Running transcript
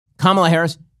Kamala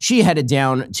Harris, she headed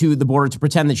down to the border to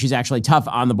pretend that she's actually tough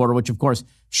on the border, which of course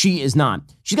she is not.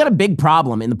 She's got a big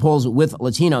problem in the polls with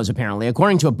Latinos, apparently.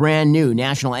 According to a brand new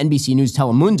national NBC News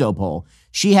Telemundo poll,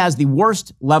 she has the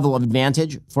worst level of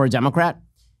advantage for a Democrat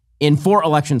in 4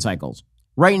 election cycles.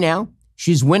 Right now,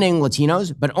 she's winning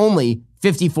Latinos, but only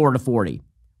 54-40,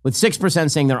 with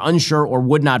 6% saying they're unsure or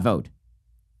would not vote.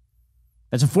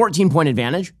 That's a 14-point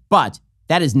advantage, but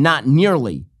that is not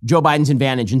nearly Joe Biden's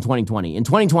advantage in 2020. In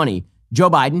 2020, Joe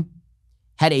Biden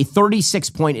had a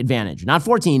 36-point advantage, not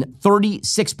 14,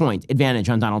 36-point advantage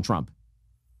on Donald Trump.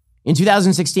 In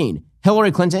 2016,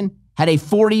 Hillary Clinton had a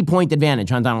 40-point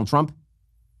advantage on Donald Trump.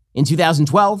 In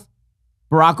 2012,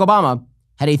 Barack Obama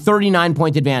had a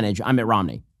 39-point advantage on Mitt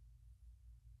Romney.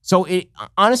 So,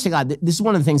 honest to God, this is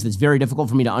one of the things that's very difficult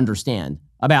for me to understand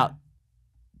about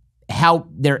how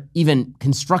they're even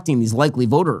constructing these likely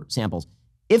voter samples.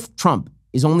 If Trump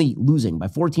is only losing by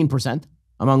 14%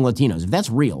 among Latinos, if that's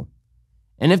real,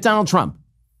 and if Donald Trump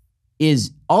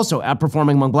is also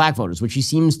outperforming among black voters, which he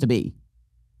seems to be,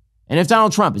 and if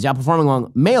Donald Trump is outperforming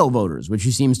among male voters, which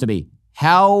he seems to be,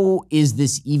 how is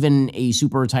this even a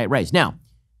super tight race? Now,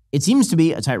 it seems to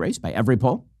be a tight race by every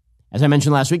poll. As I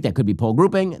mentioned last week, that could be poll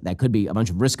grouping. That could be a bunch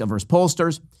of risk-averse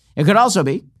pollsters. It could also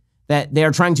be that they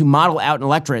are trying to model out an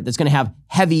electorate that's going to have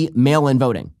heavy mail-in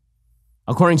voting.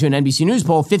 According to an NBC News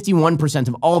poll, 51%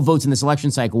 of all votes in this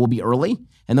election cycle will be early,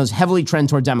 and those heavily trend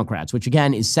toward Democrats, which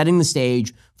again is setting the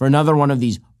stage for another one of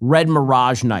these red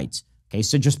mirage nights. Okay,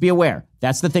 so just be aware.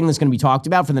 That's the thing that's going to be talked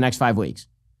about for the next 5 weeks.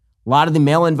 A lot of the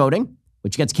mail-in voting,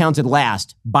 which gets counted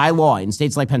last by law in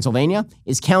states like Pennsylvania,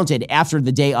 is counted after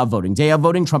the day of voting. Day of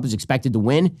voting, Trump is expected to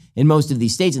win in most of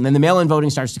these states, and then the mail-in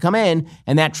voting starts to come in,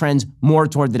 and that trends more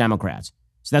toward the Democrats.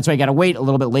 So that's why you got to wait a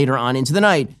little bit later on into the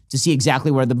night to see exactly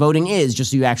where the voting is,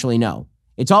 just so you actually know.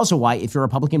 It's also why, if you're a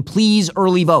Republican, please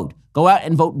early vote. Go out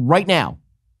and vote right now.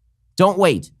 Don't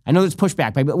wait. I know there's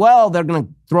pushback, but well, they're going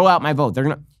to throw out my vote.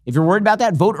 If you're worried about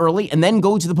that, vote early and then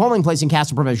go to the polling place and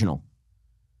cast a provisional.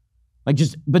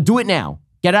 But do it now.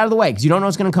 Get out of the way, because you don't know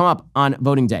what's going to come up on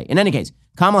voting day. In any case,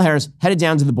 Kamala Harris headed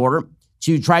down to the border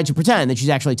to try to pretend that she's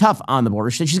actually tough on the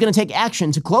border. She said she's going to take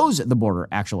action to close the border,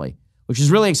 actually, which is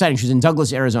really exciting. She's in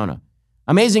Douglas, Arizona.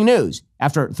 Amazing news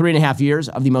after 3.5 years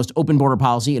of the most open border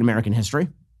policy in American history.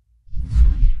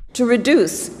 To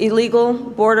reduce illegal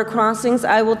border crossings,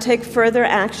 I will take further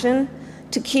action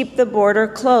to keep the border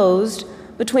closed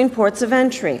between ports of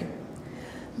entry.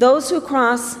 Those who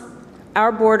cross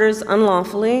our borders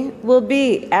unlawfully will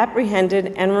be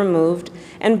apprehended and removed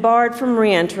and barred from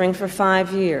re-entering for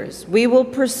 5 years. We will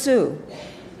pursue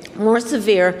more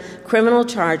severe criminal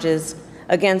charges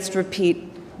against repeat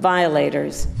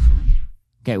violators.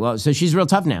 Okay, well, so she's real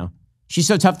tough now. She's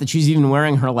so tough that she's even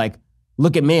wearing her,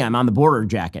 look at me, I'm on the border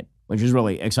jacket, which is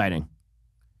really exciting.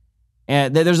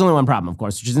 And there's only one problem, of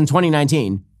course, which is in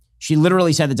 2019, she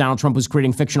literally said that Donald Trump was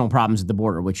creating fictional problems at the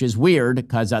border, which is weird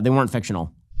because they weren't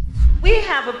fictional. We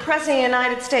have a president of the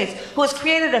United States who has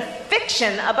created a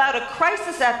fiction about a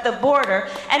crisis at the border,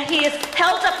 and he has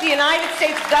held up the United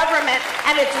States government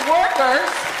and its workers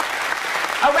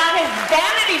around his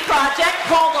vanity project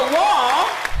called a wall.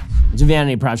 It's a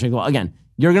vanity project. Well, again,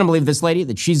 you're going to believe this lady,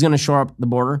 that she's going to shore up the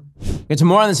border? Get to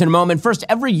more on this in a moment. First,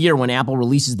 every year when Apple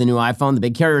releases the new iPhone, the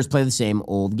big carriers play the same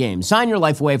old game. Sign your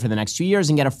life away for the next 2 years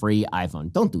and get a free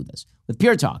iPhone. Don't do this. With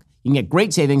Pure Talk, you can get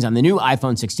great savings on the new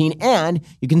iPhone 16, and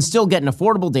you can still get an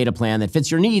affordable data plan that fits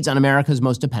your needs on America's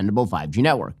most dependable 5G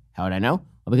network. How would I know?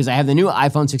 Well, because I have the new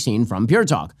iPhone 16 from Pure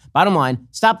Talk. Bottom line,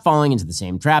 stop falling into the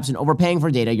same traps and overpaying for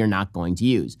data you're not going to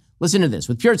use. Listen to this.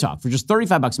 With Pure Talk, for just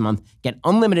 $35 a month, get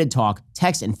unlimited talk,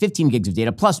 text, and 15 gigs of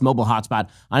data, plus mobile hotspot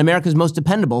on America's most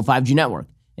dependable 5G network.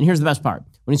 And here's the best part.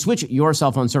 When you switch your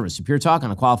cell phone service to Pure Talk on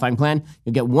a qualifying plan,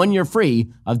 you'll get 1 year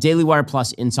free of Daily Wire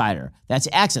Plus Insider. That's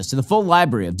access to the full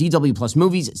library of DW Plus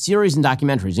movies, series, and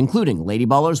documentaries, including Lady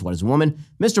Ballers, What is a Woman,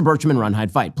 Mr. Bertram, and Run,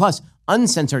 Hide, Fight. Plus,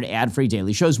 uncensored ad-free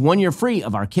daily shows, 1 year free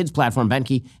of our kids' platform,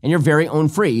 Benke, and your very own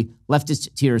free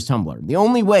Leftist Tears Tumblr. The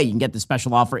only way you can get this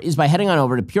special offer is by heading on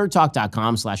over to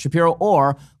puretalk.com/Shapiro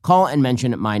or call and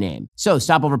mention my name. So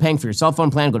stop overpaying for your cell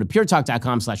phone plan. Go to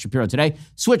puretalk.com/Shapiro today.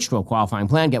 Switch to a qualifying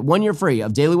plan. Get 1 year free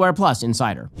of Daily Wire Plus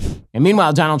Insider. And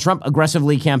meanwhile, Donald Trump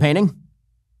aggressively campaigning.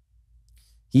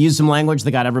 He used some language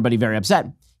that got everybody very upset.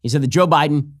 He said that Joe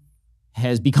Biden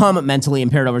has become mentally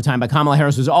impaired over time, but Kamala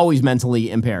Harris was always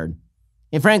mentally impaired.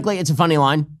 And frankly, it's a funny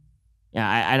line.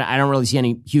 Yeah, I don't really see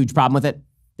any huge problem with it.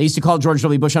 They used to call George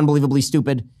W. Bush unbelievably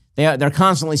stupid. They're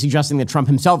constantly suggesting that Trump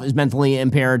himself is mentally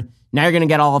impaired. Now you're going to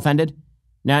get all offended?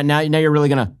 Now you're really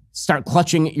going to start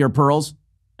clutching your pearls?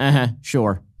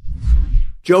 Sure.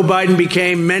 Joe Biden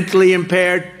became mentally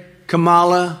impaired.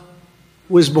 Kamala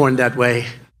was born that way.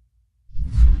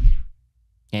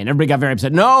 And everybody got very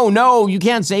upset. No, you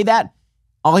can't say that.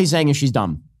 All he's saying is she's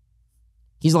dumb.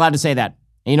 He's allowed to say that.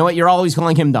 And you know what? You're always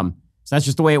calling him dumb. So that's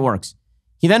just the way it works.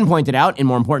 He then pointed out, in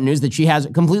more important news, that she has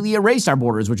completely erased our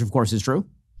borders, which of course is true.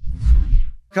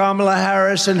 Kamala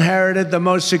Harris inherited the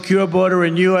most secure border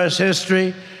in U.S.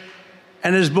 history.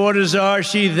 And as border czar,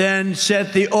 she then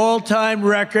set the all-time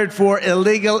record for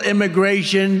illegal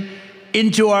immigration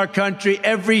into our country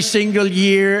every single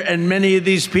year. And many of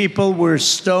these people were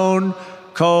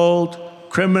stone-cold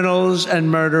criminals and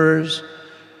murderers.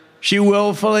 She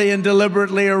willfully and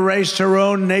deliberately erased her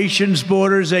own nation's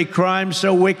borders, a crime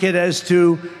so wicked as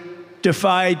to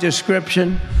defy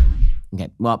description. Okay,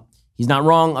 well, he's not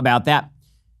wrong about that.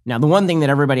 Now, the one thing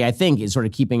that everybody, I think, is sort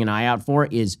of keeping an eye out for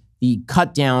is the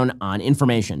cut down on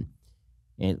information.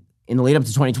 In the lead up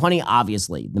to 2020,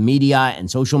 obviously, the media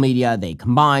and social media, they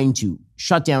combined to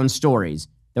shut down stories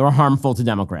that were harmful to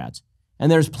Democrats.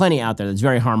 And there's plenty out there that's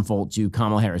very harmful to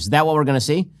Kamala Harris. Is that what we're going to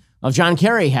see? Well, if John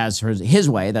Kerry has his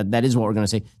way, that is what we're going to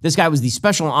see. This guy was the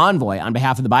special envoy on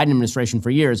behalf of the Biden administration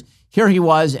for years. Here he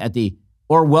was at the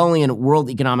Orwellian World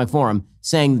Economic Forum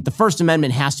saying that the First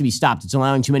Amendment has to be stopped. It's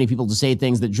allowing too many people to say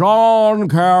things that John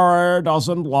Kerry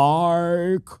doesn't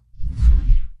like.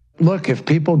 Look, if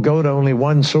people go to only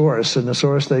one source and the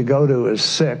source they go to is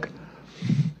sick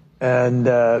and,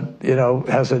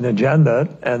 has an agenda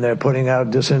and they're putting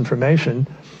out disinformation,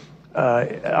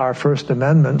 our First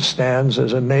Amendment stands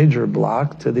as a major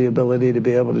block to the ability to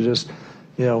be able to just,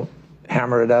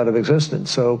 hammer it out of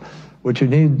existence. So what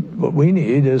we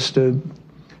need is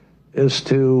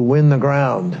to win the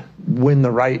ground, win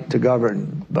the right to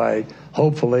govern by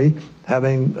hopefully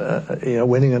having,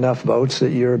 winning enough votes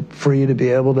that you're free to be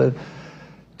able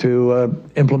to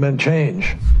implement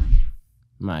change.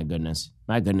 My goodness.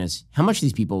 How much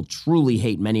these people truly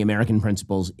hate many American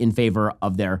principles in favor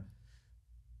of their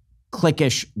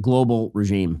cliquish global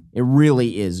regime. It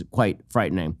really is quite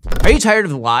frightening. Are you tired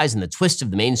of the lies and the twist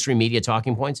of the mainstream media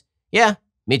talking points? Yeah,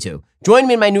 me too. Join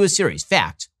me in my newest series,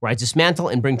 Fact, where I dismantle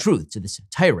and bring truth to this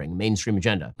tiring mainstream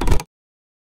agenda.